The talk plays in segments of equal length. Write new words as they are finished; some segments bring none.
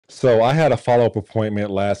So I had a follow-up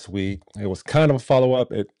appointment last week. It was kind of a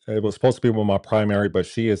follow-up. It was supposed to be with my primary, but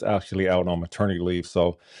she is actually out on maternity leave.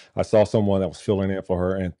 So I saw someone that was filling in for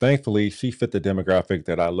her, and thankfully she fit the demographic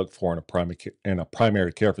that I look for in a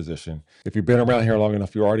primary care physician. If you've been around here long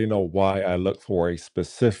enough, you already know why I look for a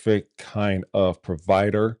specific kind of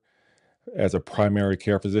provider as a primary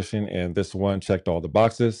care physician, and this one checked all the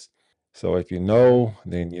boxes. So if you know,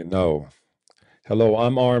 then you know. Hello,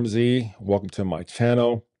 I'm RMZ. Welcome to my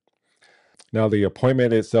channel. Now, the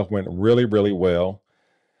appointment itself went really, really well.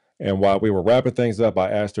 And while we were wrapping things up,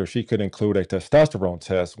 I asked her if she could include a testosterone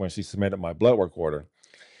test when she submitted my blood work order.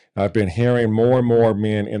 I've been hearing more and more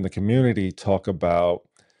men in the community talk about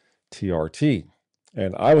TRT.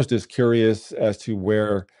 And I was just curious as to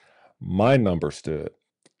where my number stood,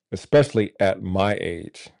 especially at my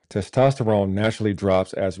age. Testosterone naturally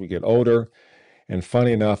drops as we get older. And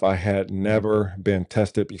funny enough, I had never been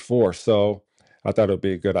tested before, so I thought it would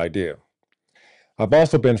be a good idea. I've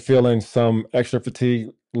also been feeling some extra fatigue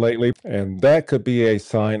lately, and that could be a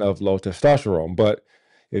sign of low testosterone. But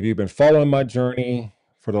if you've been following my journey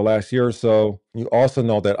for the last year or so, you also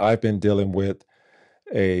know that I've been dealing with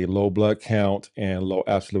a low blood count and low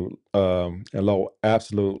absolute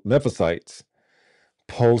lymphocytes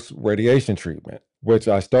post radiation treatment, which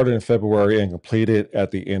I started in February and completed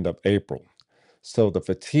at the end of April. So the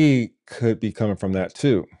fatigue could be coming from that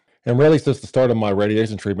too. And really, since the start of my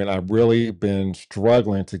radiation treatment, I've really been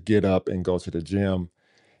struggling to get up and go to the gym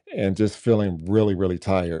and just feeling really, really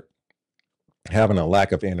tired, having a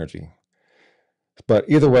lack of energy. But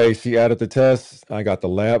either way, she added the tests. I got the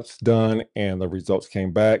labs done and the results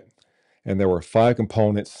came back. And there were 5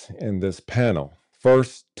 components in this panel.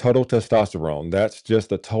 First, total testosterone. That's just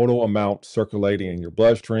the total amount circulating in your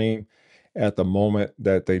bloodstream at the moment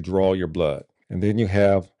that they draw your blood. And then you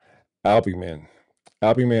have albumin.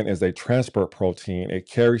 Albumin is a transport protein. It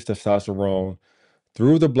carries testosterone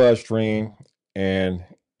through the bloodstream, and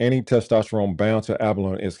any testosterone bound to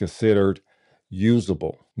albumin is considered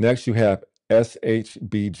usable. Next, you have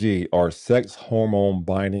SHBG, or sex hormone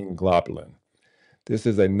binding globulin. This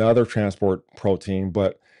is another transport protein,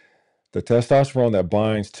 but the testosterone that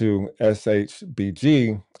binds to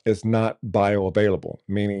SHBG is not bioavailable,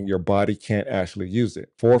 meaning your body can't actually use it.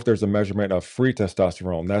 Fourth, there's a measurement of free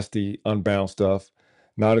testosterone. That's the unbound stuff,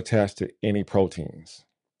 not attached to any proteins.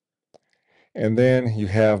 And then you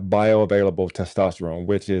have bioavailable testosterone,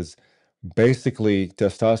 which is basically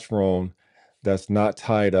testosterone that's not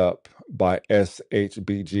tied up by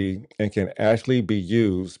SHBG and can actually be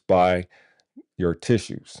used by your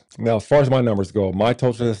tissues. Now, as far as my numbers go, my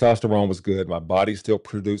total testosterone was good. My body's still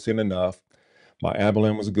producing enough. My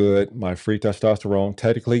albumin was good. My free testosterone,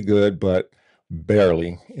 technically good, but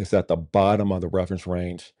barely. It's at the bottom of the reference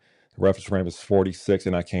range. The reference range was 46,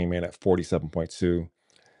 and I came in at 47.2.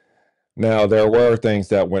 Now, there were things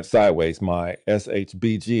that went sideways. My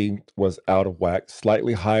SHBG was out of whack,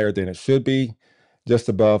 slightly higher than it should be, just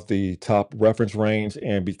above the top reference range.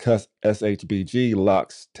 And because SHBG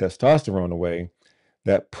locks testosterone away,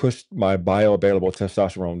 that pushed my bioavailable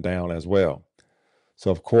testosterone down as well.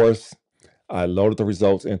 So, of course, I loaded the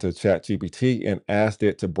results into ChatGPT and asked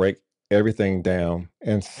it to break everything down.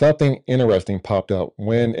 And something interesting popped up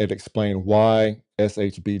when it explained why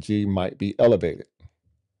SHBG might be elevated.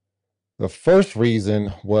 The first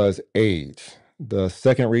reason was age. The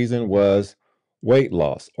second reason was weight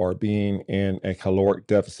loss, or being in a caloric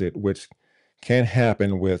deficit, which can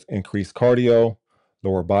happen with increased cardio,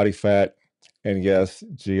 lower body fat, and yes,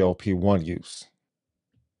 GLP-1 use.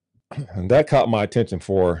 And that caught my attention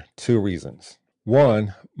for 2 reasons.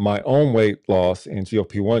 1, my own weight loss and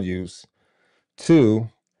GLP-1 use. 2,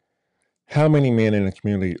 how many men in the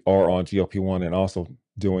community are on GLP-1 and also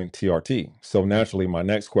doing TRT? So naturally, my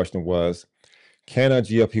next question was, can a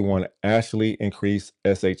GLP-1 actually increase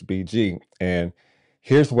SHBG? And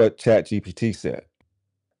here's what ChatGPT said.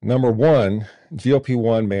 Number 1,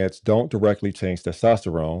 GLP-1 meds don't directly change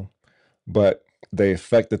testosterone, but they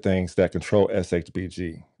affect the things that control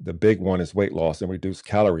SHBG. The big one is weight loss and reduced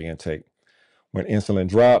calorie intake. When insulin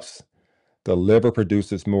drops, the liver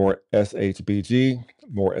produces more SHBG.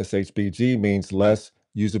 More SHBG means less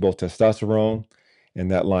usable testosterone, and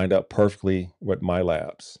that lined up perfectly with my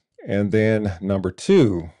labs. And then number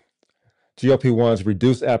 2, GLP-1s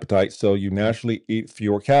reduce appetite, so you naturally eat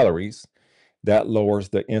fewer calories. That lowers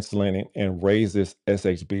the insulin and raises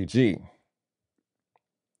SHBG.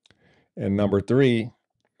 And number 3,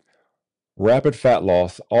 rapid fat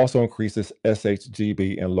loss also increases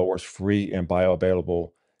SHGB and lowers free and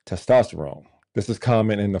bioavailable testosterone. This is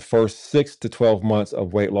common in the first 6 to 12 months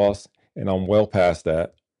of weight loss, and I'm well past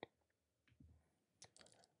that.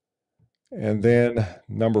 And then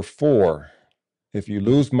number 4, if you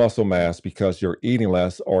lose muscle mass because you're eating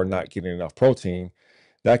less or not getting enough protein,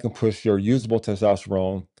 that can push your usable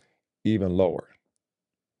testosterone even lower.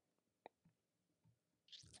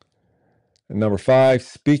 And number 5,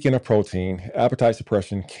 speaking of protein, appetite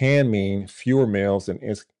suppression can mean fewer meals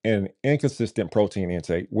and inconsistent protein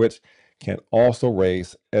intake, which can also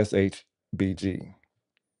raise SHBG.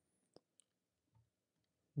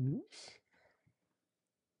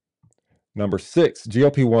 Number 6,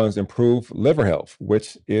 GLP-1s improve liver health,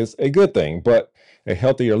 which is a good thing, but a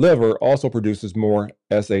healthier liver also produces more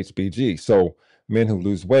SHBG. So men who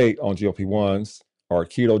lose weight on GLP-1s or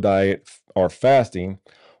keto diet or fasting,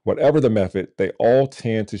 whatever the method, they all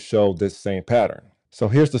tend to show this same pattern. So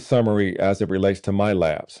here's the summary as it relates to my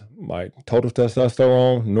labs. My total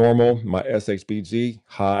testosterone, normal. My SHBG,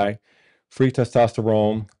 high. Free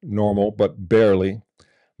testosterone, normal, but barely.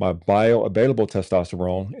 My bioavailable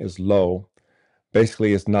testosterone is low.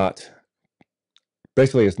 Basically, it's not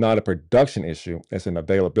a production issue, it's an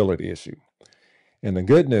availability issue. And the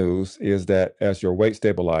good news is that as your weight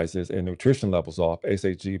stabilizes and nutrition levels off,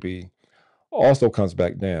 SHGB also comes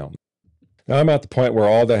back down. Now I'm at the point where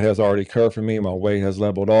all that has already occurred for me. My weight has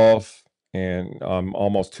leveled off, and I'm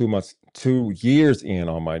almost 2 years in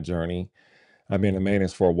on my journey. I've been in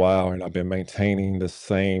maintenance for a while, and I've been maintaining the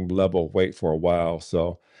same level of weight for a while.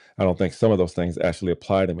 So I don't think some of those things actually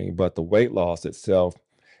apply to me, but the weight loss itself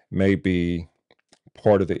may be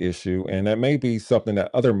part of the issue, and that may be something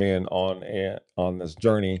that other men on this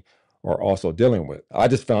journey are also dealing with. I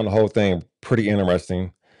just found the whole thing pretty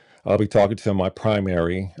interesting. I'll be talking to my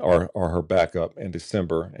primary or her backup in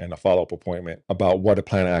December and a follow-up appointment about what a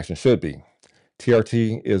plan of action should be.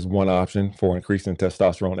 TRT is one option for increasing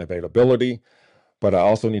testosterone availability, but I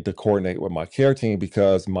also need to coordinate with my care team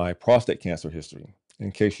because my prostate cancer history.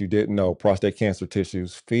 In case you didn't know, prostate cancer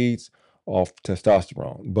tissues feeds off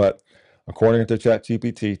testosterone, but according to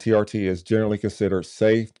ChatGPT, TRT is generally considered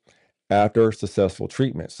safe after successful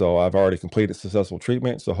treatment. So I've already completed successful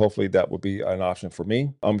treatment, so hopefully that will be an option for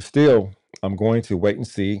me. I'm going to wait and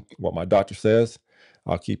see what my doctor says.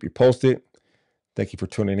 I'll keep you posted. Thank you for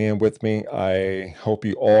tuning in with me. I hope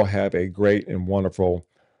you all have a great and wonderful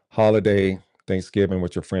holiday, Thanksgiving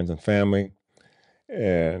with your friends and family.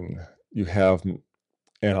 And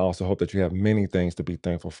I also hope that you have many things to be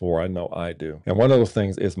thankful for. I know I do. And one of those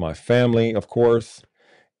things is my family, of course,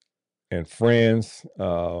 and friends.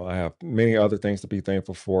 I have many other things to be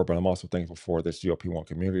thankful for, but I'm also thankful for this GLP-1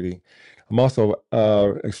 community. I'm also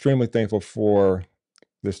extremely thankful for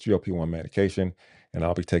this GLP-1 medication, and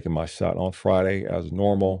I'll be taking my shot on Friday as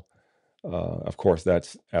normal. Of course,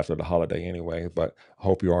 that's after the holiday anyway, but I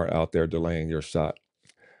hope you aren't out there delaying your shot.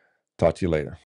 Talk to you later.